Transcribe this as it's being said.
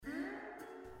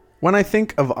When I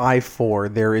think of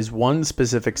I-4, there is one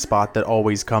specific spot that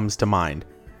always comes to mind.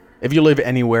 If you live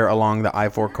anywhere along the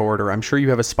I-4 corridor, I'm sure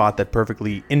you have a spot that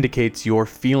perfectly indicates your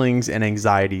feelings and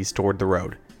anxieties toward the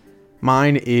road.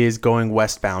 Mine is going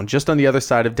westbound, just on the other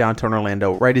side of downtown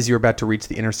Orlando, right as you're about to reach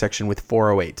the intersection with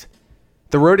 408.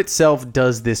 The road itself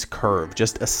does this curve,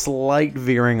 just a slight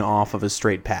veering off of a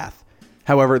straight path.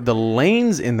 However, the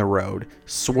lanes in the road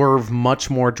swerve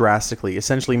much more drastically,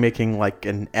 essentially making like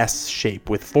an S shape,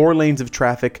 with 4 lanes of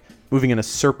traffic moving in a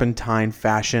serpentine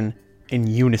fashion in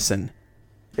unison.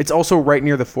 It's also right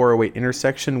near the 408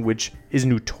 intersection, which is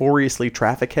notoriously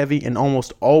traffic heavy and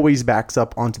almost always backs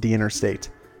up onto the interstate.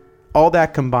 All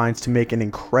that combines to make an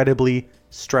incredibly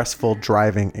stressful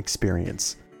driving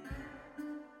experience.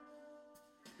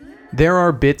 There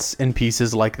are bits and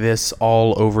pieces like this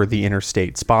all over the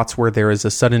interstate, spots where there is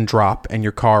a sudden drop and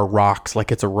your car rocks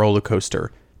like it's a roller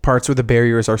coaster, parts where the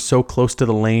barriers are so close to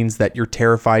the lanes that you're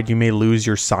terrified you may lose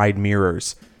your side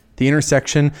mirrors. The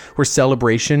intersection where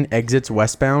Celebration exits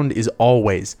westbound is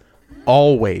always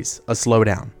a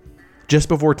slowdown. Just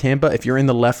before Tampa, if you're in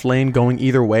the left lane going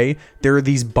either way, there are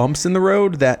these bumps in the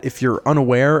road that, if you're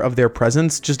unaware of their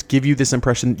presence, just give you this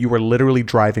impression that you are literally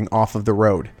driving off of the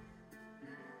road.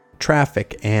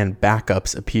 Traffic and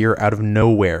backups appear out of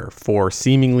nowhere for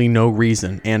seemingly no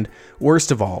reason, and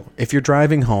worst of all, if you're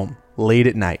driving home late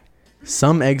at night,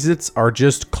 some exits are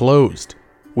just closed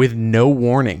with no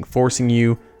warning, forcing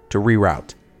you to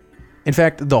reroute. In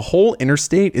fact, the whole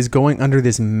interstate is going under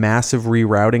this massive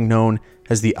rerouting known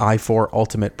as the I-4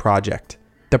 Ultimate Project.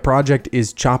 The project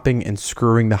is chopping and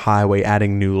screwing the highway,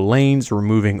 adding new lanes,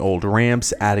 removing old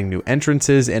ramps, adding new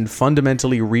entrances, and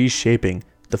fundamentally reshaping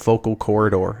the focal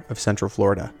corridor of Central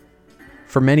Florida.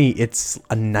 For many, it's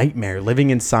a nightmare living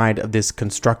inside of this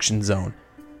construction zone.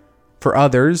 For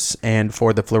others, and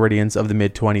for the Floridians of the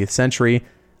mid-20th century,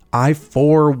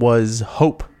 I-4 was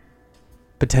hope.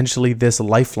 Potentially this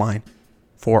lifeline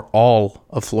for all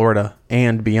of Florida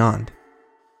and beyond.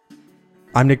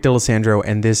 I'm Nick D'Alessandro,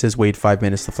 and this is Wait 5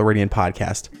 Minutes, the Floridian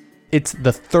podcast. It's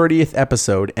the 30th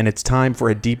episode, and it's time for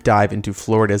a deep dive into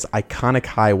Florida's iconic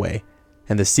highway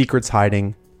and the secrets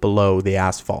hiding below the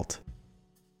asphalt.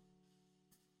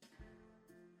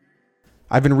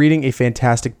 I've been reading a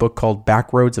fantastic book called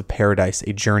Backroads of Paradise,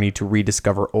 A Journey to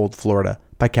Rediscover Old Florida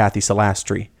by Kathy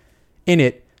Salastri. In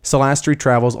it, Salastri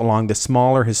travels along the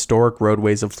smaller historic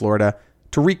roadways of Florida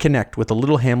to reconnect with the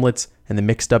little hamlets and the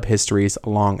mixed-up histories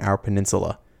along our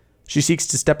peninsula. She seeks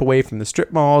to step away from the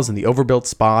strip malls and the overbuilt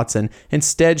spots, and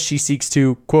instead she seeks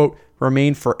to, quote,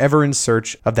 remain forever in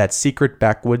search of that secret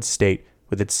backwoods state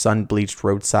with its sun-bleached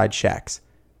roadside shacks,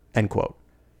 end quote.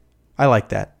 I like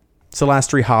that.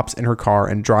 Salastri hops in her car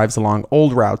and drives along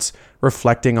old routes,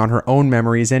 reflecting on her own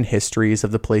memories and histories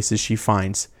of the places she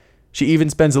finds. She even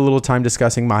spends a little time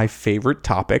discussing my favorite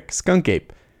topic, Skunk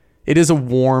Ape. It is a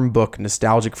warm book,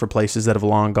 nostalgic for places that have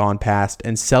long gone past,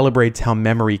 and celebrates how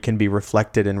memory can be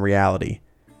reflected in reality.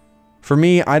 For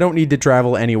me, I don't need to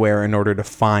travel anywhere in order to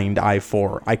find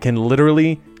I-4. I can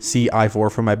literally see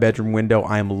I-4 from my bedroom window.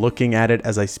 I am looking at it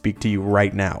as I speak to you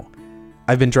right now.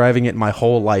 I've been driving it my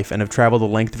whole life and have traveled the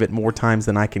length of it more times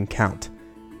than I can count.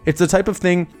 It's the type of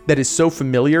thing that is so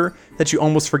familiar that you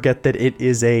almost forget that it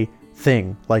is a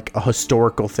thing, like a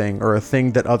historical thing or a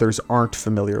thing that others aren't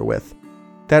familiar with.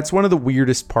 That's one of the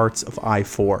weirdest parts of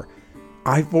I-4.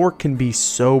 I-4 can be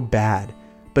so bad,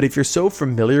 but if you're so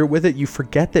familiar with it, you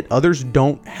forget that others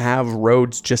don't have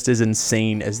roads just as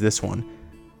insane as this one.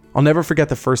 I'll never forget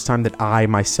the first time that I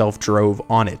myself drove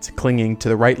on it, clinging to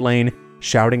the right lane,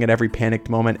 shouting at every panicked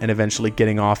moment, and eventually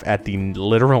getting off at the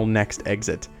literal next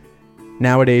exit.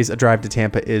 Nowadays, a drive to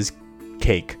Tampa is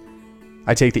cake.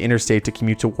 I take the interstate to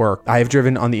commute to work. I have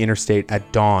driven on the interstate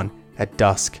at dawn, at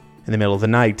dusk, in the middle of the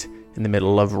night, in the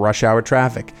middle of rush hour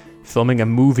traffic, filming a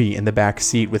movie in the back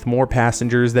seat with more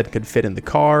passengers than could fit in the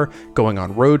car, going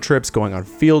on road trips, going on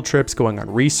field trips, going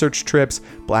on research trips,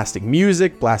 blasting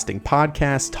music, blasting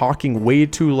podcasts, talking way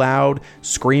too loud,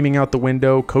 screaming out the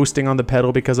window, coasting on the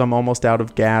pedal because I'm almost out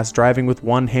of gas, driving with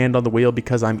one hand on the wheel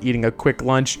because I'm eating a quick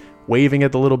lunch, waving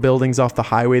at the little buildings off the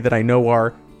highway that I know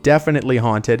are definitely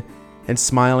haunted, and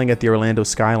smiling at the Orlando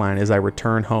skyline as I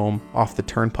return home off the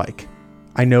turnpike.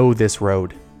 I know this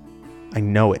road. I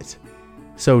know it.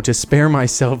 So to spare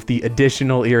myself the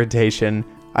additional irritation,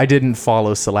 I didn't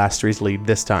follow Salastri's lead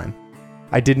this time.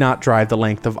 I did not drive the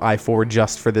length of I-4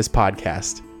 just for this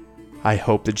podcast. I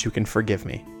hope that you can forgive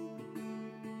me.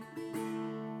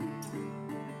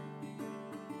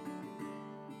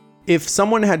 If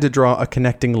someone had to draw a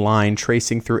connecting line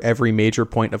tracing through every major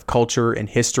point of culture and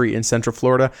history in Central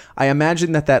Florida, I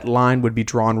imagine that line would be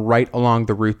drawn right along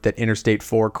the route that Interstate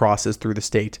 4 crosses through the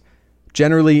state.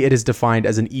 Generally, it is defined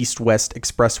as an east-west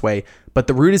expressway, but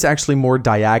the route is actually more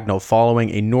diagonal, following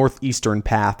a northeastern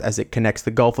path as it connects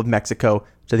the Gulf of Mexico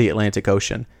to the Atlantic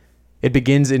Ocean. It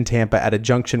begins in Tampa at a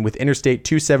junction with Interstate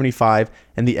 275,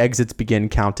 and the exits begin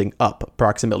counting up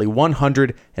approximately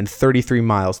 133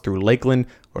 miles through Lakeland,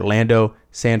 Orlando,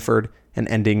 Sanford, and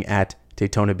ending at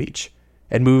Daytona Beach.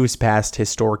 It moves past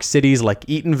historic cities like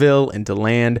Eatonville and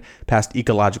DeLand, past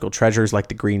ecological treasures like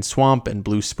the Green Swamp and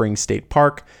Blue Springs State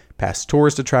Park, past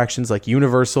tourist attractions like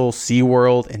Universal,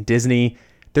 SeaWorld, and Disney.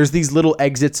 There's these little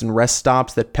exits and rest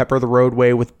stops that pepper the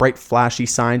roadway with bright flashy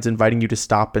signs inviting you to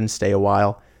stop and stay a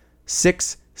while.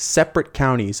 6 separate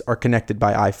counties are connected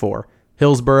by I-4: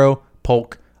 Hillsborough,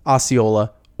 Polk,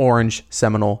 Osceola, Orange,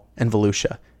 Seminole, and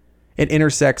Volusia. It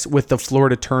intersects with the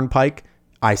Florida Turnpike,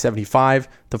 I-75,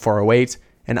 the 408,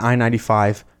 and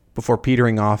I-95 before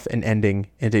petering off and ending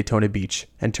in Daytona Beach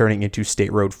and turning into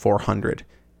State Road 400.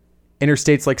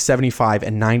 Interstates like 75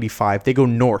 and 95, they go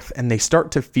north and they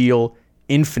start to feel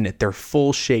infinite, their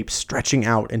full shape stretching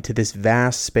out into this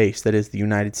vast space that is the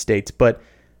United States. But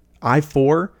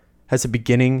I-4 has a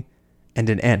beginning and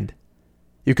an end.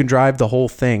 You can drive the whole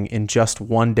thing in just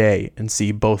one day and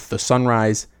see both the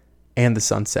sunrise and the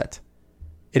sunset.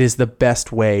 It is the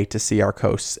best way to see our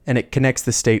coasts, and it connects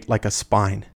the state like a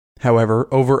spine. However,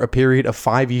 over a period of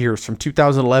 5 years, from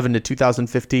 2011 to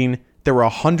 2015, there were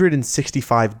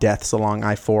 165 deaths along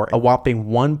I-4, a whopping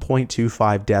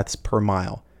 1.25 deaths per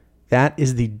mile. That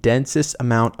is the densest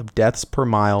amount of deaths per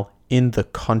mile in the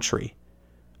country.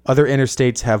 Other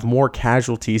interstates have more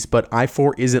casualties, but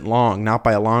I-4 isn't long, not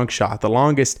by a long shot. The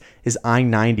longest is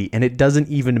I-90, and it doesn't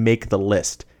even make the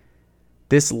list.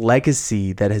 This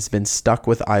legacy that has been stuck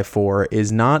with I-4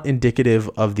 is not indicative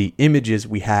of the images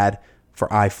we had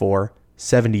for I-4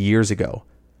 70 years ago.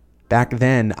 Back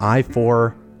then,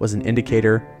 I-4 was an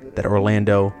indicator that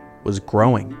Orlando was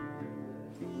growing.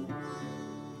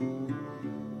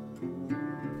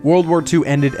 World War II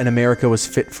ended and America was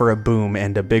fit for a boom,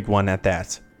 and a big one at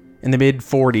that. In the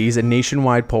mid-40s, a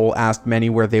nationwide poll asked many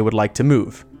where they would like to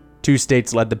move. 2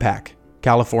 states led the pack: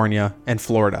 California and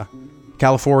Florida.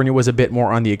 California was a bit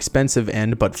more on the expensive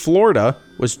end, but Florida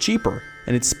was cheaper,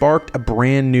 and it sparked a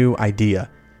brand new idea: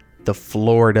 the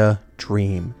Florida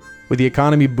Dream. With the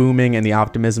economy booming and the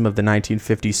optimism of the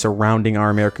 1950s surrounding our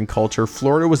American culture,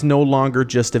 Florida was no longer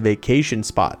just a vacation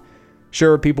spot.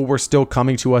 Sure, people were still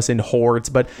coming to us in hordes,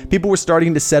 but people were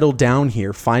starting to settle down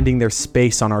here, finding their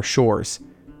space on our shores.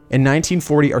 In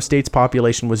 1940, our state's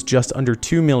population was just under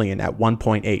 2 million at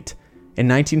 1.8. In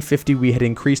 1950, we had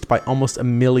increased by almost a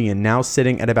million, now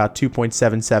sitting at about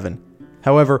 2.77.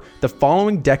 However, the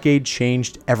following decade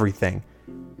changed everything.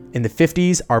 In the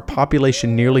 50s, our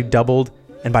population nearly doubled,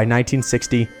 and by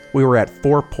 1960, we were at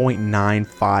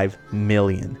 4.95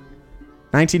 million.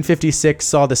 1956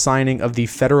 saw the signing of the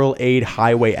Federal Aid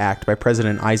Highway Act by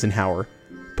President Eisenhower.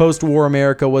 Post-war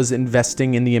America was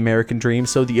investing in the American dream,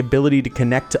 so the ability to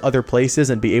connect to other places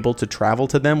and be able to travel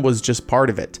to them was just part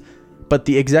of it. But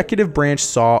the executive branch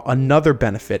saw another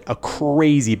benefit, a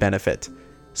crazy benefit: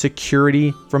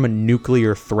 security from a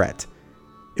nuclear threat.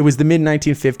 It was the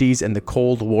mid-1950s and the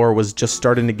Cold War was just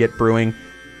starting to get brewing,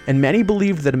 and many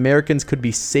believed that Americans could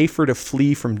be safer to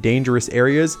flee from dangerous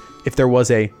areas if there was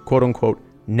a quote-unquote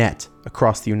net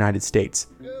across the United States.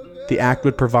 The act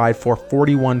would provide for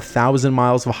 41,000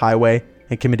 miles of highway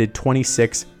and committed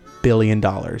 $26 billion.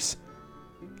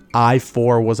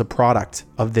 I-4 was a product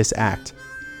of this act.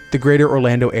 The greater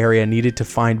Orlando area needed to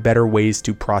find better ways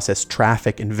to process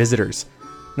traffic and visitors.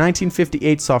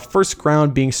 1958 saw first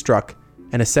ground being struck,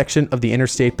 and a section of the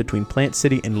interstate between Plant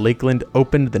City and Lakeland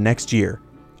opened the next year.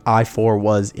 I-4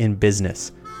 was in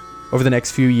business. Over the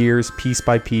next few years, piece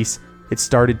by piece, it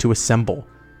started to assemble.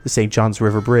 The St. Johns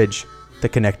River Bridge, the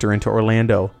connector into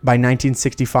Orlando. By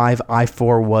 1965,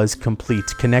 I-4 was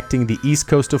complete, connecting the east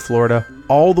coast of Florida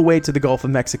all the way to the Gulf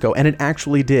of Mexico, and it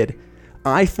actually did.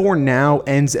 I-4 now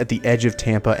ends at the edge of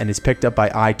Tampa and is picked up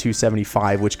by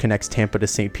I-275, which connects Tampa to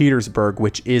St. Petersburg,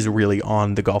 which is really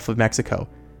on the Gulf of Mexico.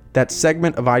 That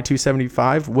segment of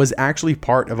I-275 was actually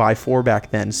part of I-4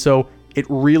 back then, so it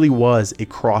really was a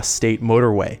cross-state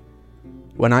motorway.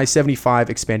 When I-75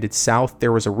 expanded south,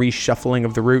 there was a reshuffling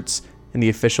of the routes, and the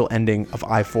official ending of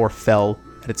I-4 fell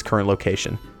at its current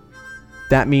location.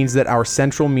 That means that our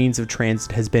central means of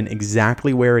transit has been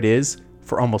exactly where it is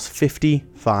for almost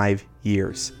 55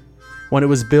 years. When it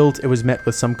was built, it was met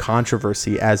with some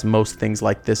controversy, as most things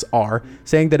like this are,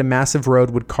 saying that a massive road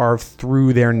would carve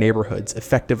through their neighborhoods,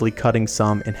 effectively cutting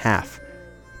some in half.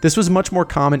 This was much more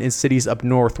common in cities up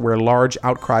north, where a large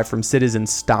outcry from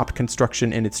citizens stopped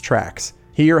construction in its tracks.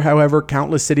 Here, however,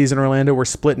 countless cities in Orlando were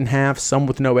split in half, some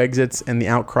with no exits, and the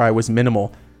outcry was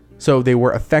minimal. So they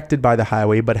were affected by the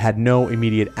highway but had no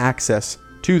immediate access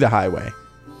to the highway.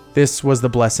 This was the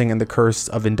blessing and the curse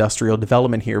of industrial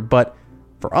development here, but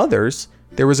for others,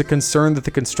 there was a concern that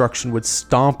the construction would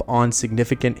stomp on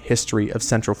significant history of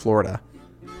Central Florida.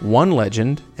 One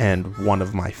legend, and one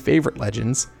of my favorite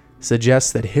legends,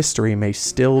 suggests that history may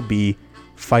still be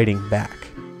fighting back.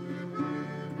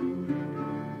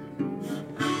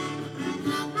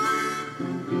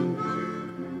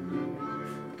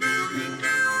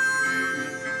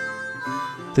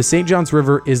 The St. Johns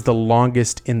River is the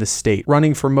longest in the state,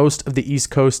 running for most of the East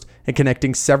Coast and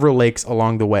connecting several lakes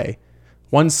along the way.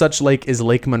 One such lake is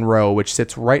Lake Monroe, which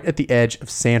sits right at the edge of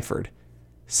Sanford.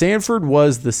 Sanford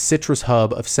was the citrus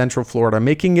hub of Central Florida,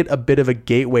 making it a bit of a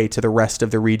gateway to the rest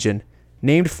of the region.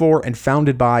 Named for and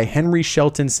founded by Henry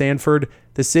Shelton Sanford,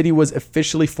 the city was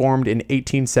officially formed in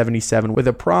 1877 with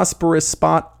a prosperous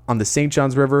spot on the St.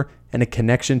 Johns River and a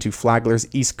connection to Flagler's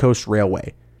East Coast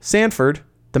Railway. Sanford,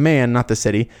 the man, not the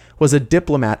city, was a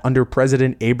diplomat under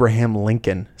President Abraham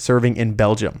Lincoln, serving in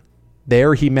Belgium.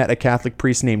 There he met a Catholic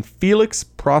priest named Felix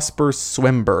Prosper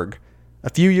Swemberg. A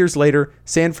few years later,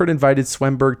 Sanford invited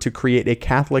Swemberg to create a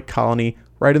Catholic colony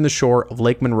right on the shore of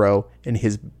Lake Monroe in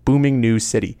his booming new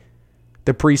city.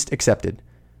 The priest accepted.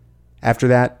 After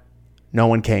that, no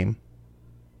one came.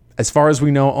 As far as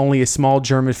we know, only a small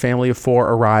German family of 4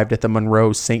 arrived at the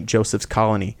Monroe St. Joseph's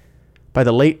colony. By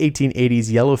the late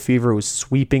 1880s, yellow fever was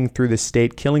sweeping through the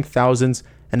state, killing thousands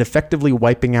and effectively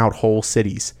wiping out whole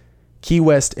cities. Key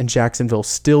West and Jacksonville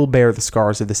still bear the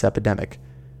scars of this epidemic.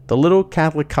 The little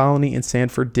Catholic colony in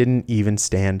Sanford didn't even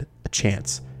stand a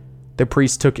chance. The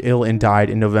priest took ill and died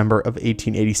in November of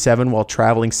 1887 while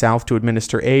traveling south to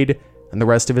administer aid, and the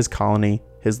rest of his colony,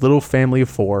 his little family of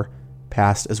 4,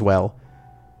 passed as well.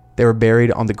 They were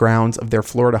buried on the grounds of their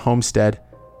Florida homestead.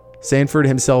 Sanford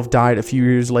himself died a few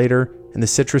years later, and the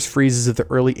citrus freezes of the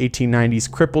early 1890s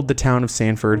crippled the town of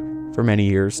Sanford for many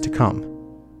years to come.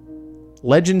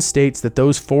 Legend states that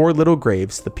those 4 little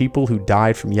graves, the people who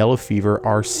died from yellow fever,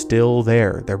 are still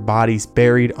there, their bodies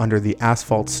buried under the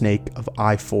asphalt snake of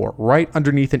I-4, right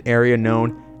underneath an area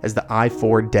known as the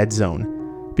I-4 Dead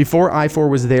Zone. Before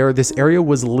I-4 was there, this area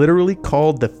was literally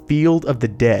called the Field of the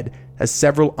Dead, as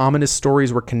several ominous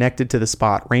stories were connected to the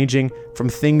spot, ranging from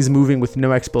things moving with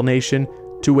no explanation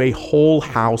to a whole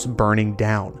house burning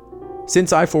down.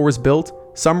 Since I-4 was built,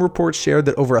 some reports shared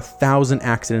that over 1,000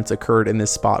 accidents occurred in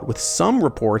this spot, with some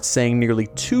reports saying nearly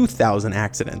 2,000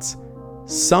 accidents.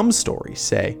 Some stories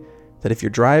say that if you're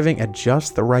driving at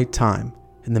just the right time,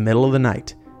 in the middle of the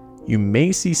night, you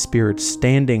may see spirits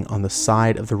standing on the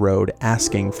side of the road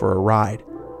asking for a ride,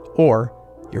 or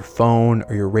your phone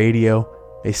or your radio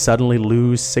may suddenly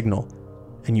lose signal,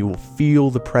 and you will feel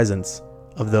the presence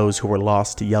of those who were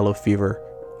lost to yellow fever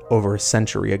over a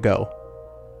century ago.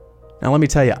 Now let me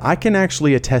tell you, I can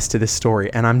actually attest to this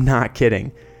story, and I'm not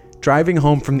kidding. Driving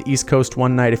home from the East Coast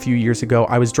one night a few years ago,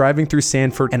 I was driving through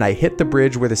Sanford and I hit the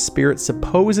bridge where the spirits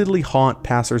supposedly haunt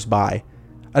passersby.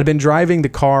 I'd been driving the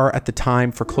car at the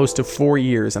time for close to 4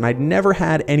 years, and I'd never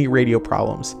had any radio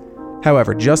problems.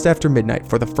 However, just after midnight,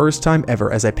 for the first time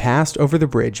ever, as I passed over the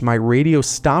bridge, my radio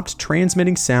stopped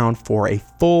transmitting sound for a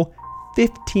full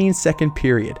 15-second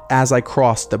period as I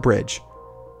crossed the bridge.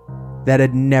 That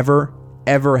had never,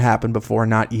 ever happened before,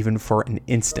 not even for an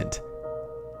instant.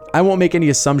 I won't make any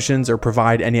assumptions or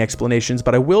provide any explanations,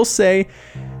 but I will say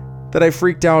that I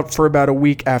freaked out for about a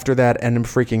week after that, and am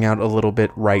freaking out a little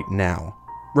bit right now.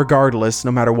 Regardless,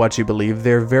 no matter what you believe,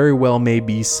 there very well may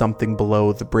be something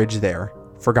below the bridge there.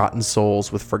 Forgotten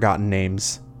souls with forgotten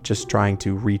names, just trying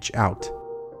to reach out.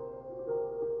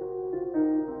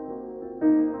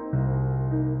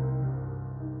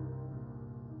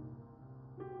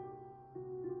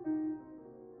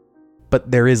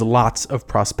 But there is lots of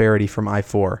prosperity from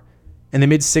I-4. In the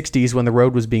mid-60s, when the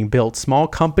road was being built, small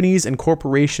companies and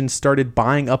corporations started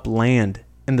buying up land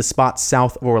in the spots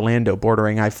south of Orlando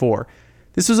bordering I-4.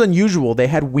 This was unusual. They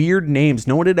had weird names.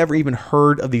 No one had ever even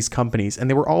heard of these companies, and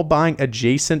they were all buying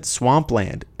adjacent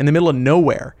swampland in the middle of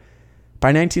nowhere. By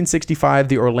 1965,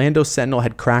 the Orlando Sentinel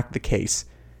had cracked the case.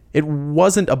 It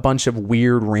wasn't a bunch of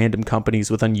weird random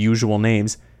companies with unusual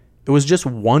names. It was just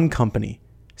one company,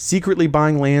 secretly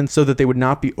buying land so that they would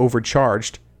not be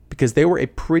overcharged, because they were a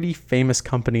pretty famous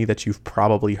company that you've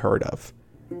probably heard of.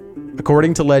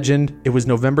 According to legend, it was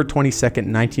November 22nd,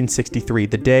 1963,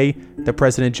 the day that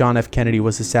President John F. Kennedy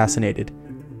was assassinated.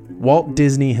 Walt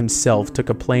Disney himself took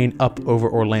a plane up over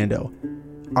Orlando.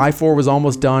 I-4 was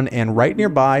almost done, and right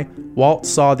nearby, Walt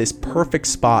saw this perfect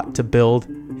spot to build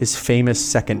his famous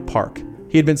second park.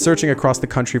 He had been searching across the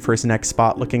country for his next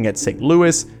spot, looking at St.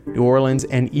 Louis, New Orleans,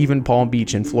 and even Palm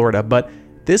Beach in Florida, but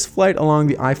this flight along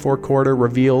the I-4 corridor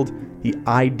revealed the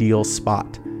ideal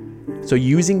spot. So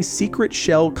using secret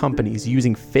shell companies,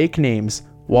 using fake names,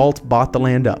 Walt bought the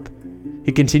land up.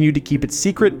 He continued to keep it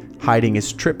secret, hiding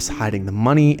his trips, hiding the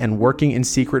money, and working in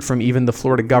secret from even the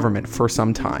Florida government for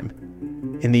some time.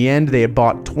 In the end, they had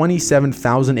bought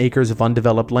 27,000 acres of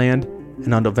undeveloped land,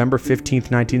 and on November 15,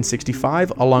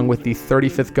 1965, along with the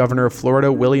 35th governor of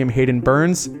Florida, William Hayden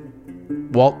Burns,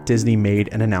 Walt Disney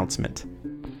made an announcement.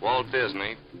 Walt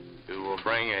Disney, who will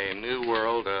bring a new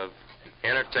world of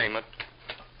entertainment,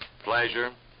 pleasure,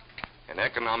 and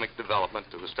economic development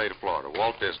to the state of Florida.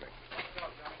 Walt Disney.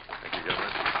 Thank you, Governor.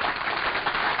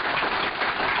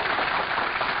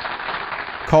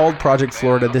 Called Project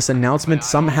Florida, this announcement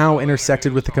somehow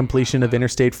intersected with the completion of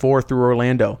Interstate 4 through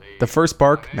Orlando. The first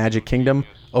park, Magic Kingdom,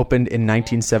 opened in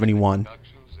 1971.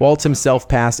 Walt himself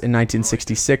passed in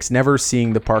 1966, never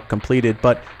seeing the park completed,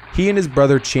 but he and his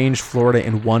brother changed Florida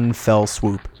in one fell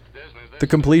swoop. The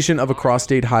completion of a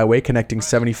cross-state highway connecting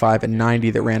 75 and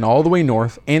 90 that ran all the way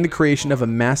north, and the creation of a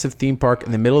massive theme park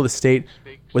in the middle of the state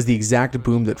was the exact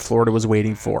boom that Florida was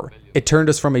waiting for. It turned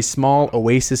us from a small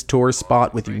oasis tourist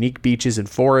spot with unique beaches and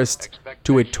forests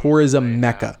to a tourism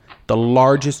mecca, the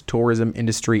largest tourism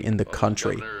industry in the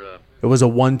country. It was a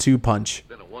 1-2 punch.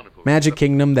 Magic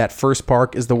Kingdom, that first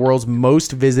park, is the world's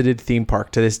most visited theme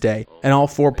park to this day, and all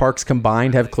 4 parks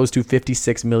combined have close to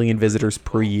 56 million visitors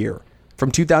per year. From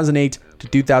 2008 to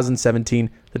 2017,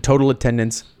 the total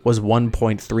attendance was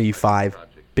 1.35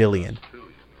 billion,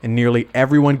 and nearly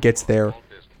everyone gets there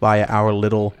via our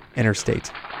little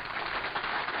interstate.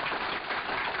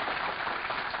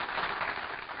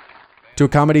 To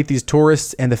accommodate these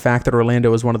tourists and the fact that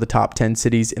Orlando is one of the top 10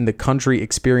 cities in the country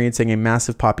experiencing a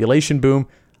massive population boom,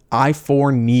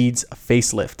 I-4 needs a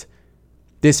facelift.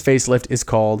 This facelift is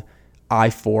called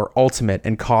I-4 Ultimate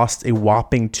and costs a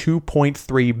whopping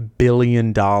 $2.3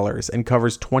 billion and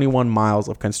covers 21 miles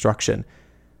of construction.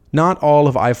 Not all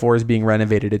of I-4 is being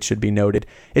renovated, it should be noted.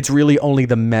 It's really only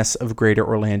the mess of Greater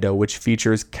Orlando, which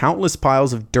features countless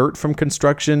piles of dirt from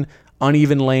construction,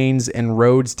 uneven lanes, and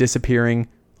roads disappearing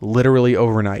literally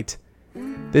overnight.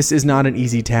 This is not an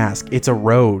easy task. It's a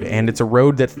road, and it's a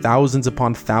road that thousands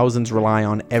upon thousands rely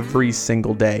on every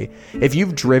single day. If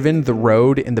you've driven the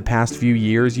road in the past few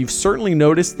years, you've certainly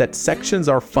noticed that sections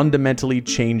are fundamentally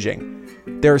changing.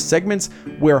 There are segments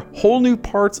where whole new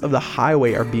parts of the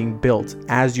highway are being built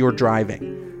as you're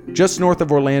driving. Just north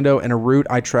of Orlando, and a route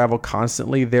I travel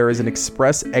constantly, there is an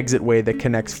express exitway that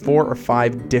connects 4 or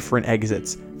 5 different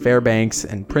exits, Fairbanks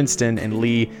and Princeton and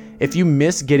Lee. If you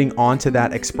miss getting onto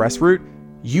that express route,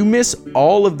 you miss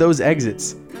all of those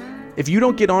exits. If you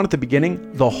don't get on at the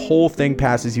beginning, the whole thing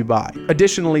passes you by.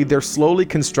 Additionally, they're slowly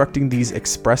constructing these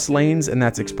express lanes, and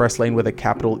that's express lane with a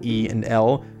capital E and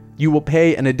L. You will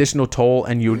pay an additional toll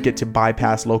and you would get to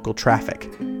bypass local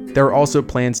traffic. There are also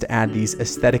plans to add these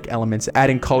aesthetic elements,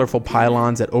 adding colorful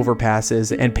pylons at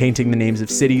overpasses and painting the names of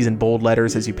cities in bold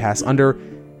letters as you pass under.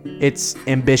 It's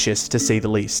ambitious, to say the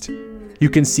least. You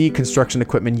can see construction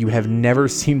equipment you have never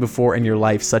seen before in your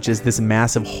life, such as this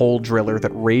massive hole driller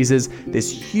that raises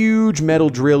this huge metal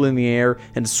drill in the air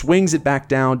and swings it back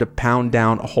down to pound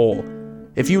down a hole.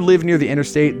 If you live near the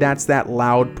interstate, that's that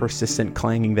loud, persistent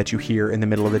clanging that you hear in the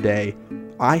middle of the day.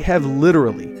 I have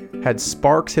literally had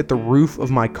sparks hit the roof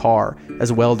of my car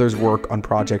as welders work on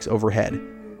projects overhead.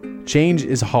 Change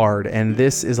is hard, and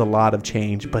this is a lot of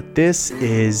change, but this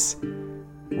is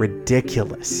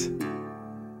ridiculous.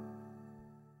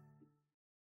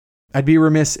 I'd be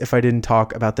remiss if I didn't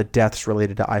talk about the deaths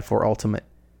related to I-4 Ultimate.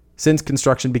 Since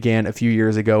construction began a few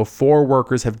years ago, 4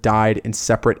 workers have died in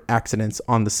separate accidents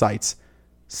on the sites.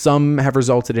 Some have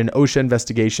resulted in OSHA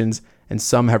investigations, and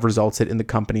some have resulted in the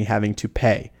company having to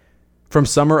pay. From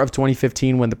summer of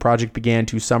 2015, when the project began,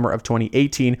 to summer of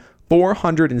 2018,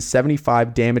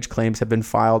 475 damage claims have been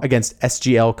filed against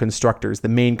SGL Constructors, the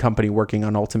main company working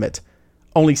on Ultimate.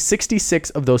 Only 66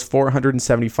 of those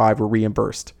 475 were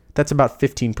reimbursed. That's about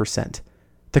 15%.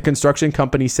 The construction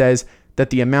company says that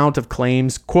the amount of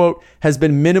claims, quote, has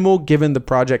been minimal given the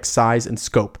project's size and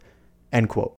scope, end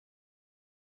quote.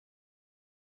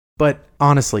 But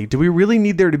honestly, do we really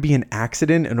need there to be an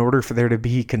accident in order for there to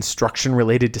be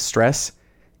construction-related distress?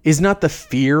 Is not the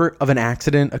fear of an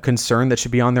accident a concern that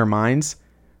should be on their minds?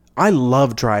 I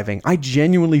love driving. I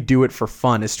genuinely do it for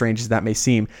fun, as strange as that may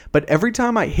seem. But every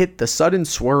time I hit the sudden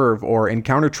swerve or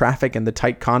encounter traffic in the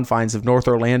tight confines of North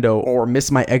Orlando, or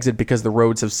miss my exit because the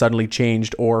roads have suddenly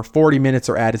changed, or 40 minutes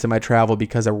are added to my travel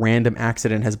because a random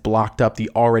accident has blocked up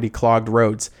the already clogged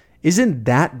roads, isn't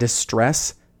that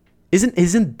distress?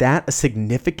 Isn't that a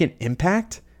significant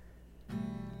impact?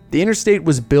 The interstate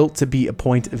was built to be a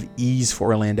point of ease for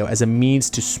Orlando as a means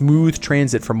to smooth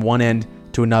transit from one end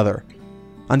to another.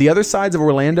 On the other sides of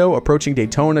Orlando, approaching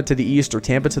Daytona to the east or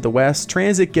Tampa to the west,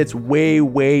 transit gets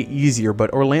way easier,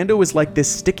 but Orlando is like this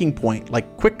sticking point,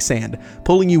 like quicksand,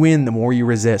 pulling you in the more you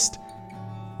resist.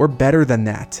 We're better than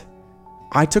that.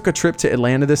 I took a trip to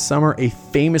Atlanta this summer, a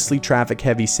famously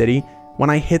traffic-heavy city. When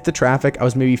I hit the traffic, I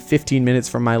was maybe 15 minutes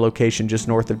from my location just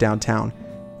north of downtown.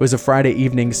 It was a Friday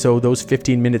evening, so those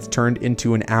 15 minutes turned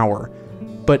into an hour.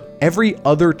 But every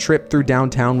other trip through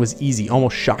downtown was easy,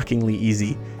 almost shockingly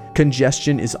easy.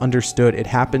 Congestion is understood. It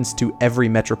happens to every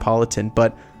metropolitan,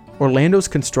 but Orlando's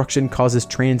construction causes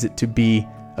transit to be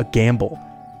a gamble.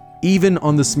 Even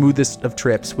on the smoothest of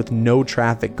trips with no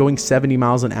traffic, going 70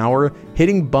 miles an hour,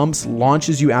 hitting bumps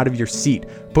launches you out of your seat,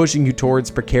 pushing you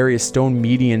towards precarious stone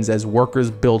medians as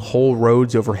workers build whole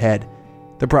roads overhead.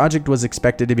 The project was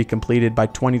expected to be completed by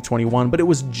 2021, but it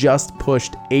was just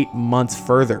pushed 8 months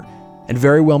further, and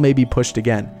very well may be pushed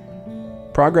again.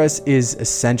 Progress is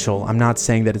essential. I'm not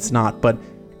saying that it's not, but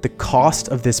the cost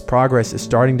of this progress is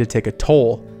starting to take a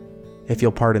toll, if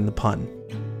you'll pardon the pun.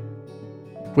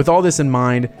 With all this in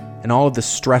mind, and all of the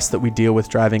stress that we deal with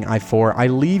driving I-4, I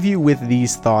leave you with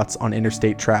these thoughts on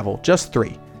interstate travel, just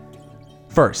 3.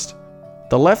 First,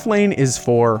 the left lane is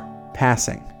for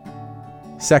passing.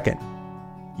 Second,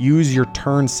 use your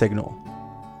turn signal.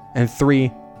 And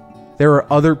 3, there are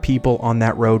other people on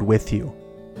that road with you.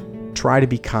 Try to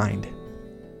be kind.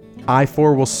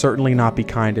 I-4 will certainly not be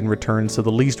kind in return, so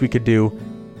the least we could do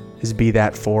is be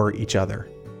that for each other.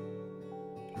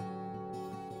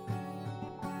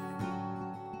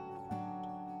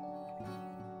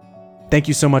 Thank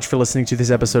you so much for listening to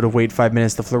this episode of Wait 5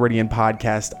 Minutes, the Floridian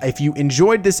podcast. If you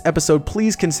enjoyed this episode,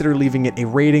 please consider leaving it a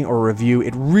rating or a review.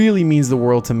 It really means the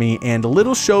world to me, and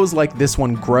little shows like this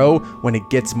one grow when it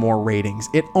gets more ratings.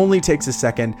 It only takes a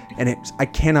second, and I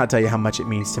cannot tell you how much it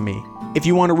means to me. If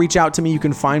you want to reach out to me, you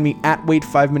can find me at Wait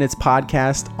 5 Minutes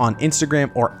Podcast on Instagram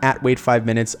or at Wait 5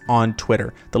 Minutes on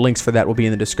Twitter. The links for that will be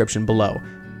in the description below.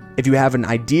 If you have an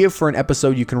idea for an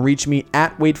episode, you can reach me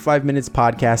at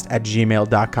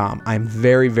wait5minutespodcast@gmail.com. I'm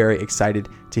very excited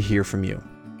to hear from you.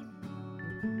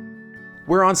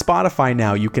 We're on Spotify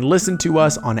now. You can listen to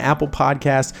us on Apple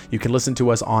Podcasts. You can listen to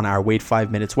us on our Wait 5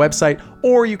 Minutes website,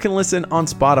 or you can listen on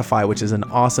Spotify, which is an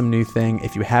awesome new thing.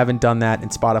 If you haven't done that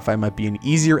and Spotify might be an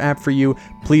easier app for you,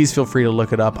 please feel free to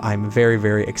look it up. I'm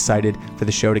very excited for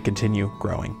the show to continue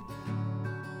growing.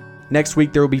 Next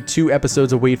week, there will be 2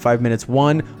 episodes of Wait 5 Minutes.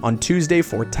 One on Tuesday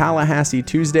for Tallahassee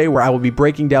Tuesday, where I will be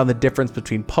breaking down the difference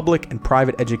between public and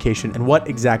private education and what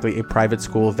exactly a private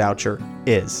school voucher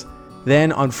is.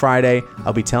 Then on Friday,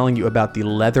 I'll be telling you about the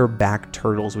leatherback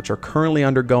turtles, which are currently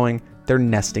undergoing their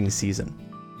nesting season.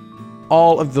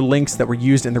 All of the links that were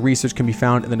used in the research can be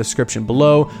found in the description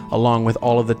below, along with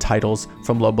all of the titles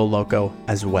from Lobo Loco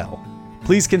as well.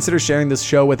 Please consider sharing this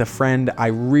show with a friend. I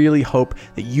really hope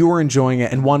that you are enjoying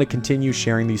it and want to continue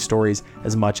sharing these stories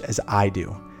as much as I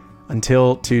do.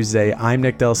 Until Tuesday, I'm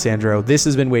Nick D'Alessandro. This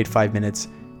has been Wait 5 Minutes.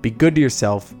 Be good to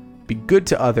yourself, be good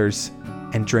to others,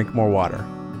 and drink more water.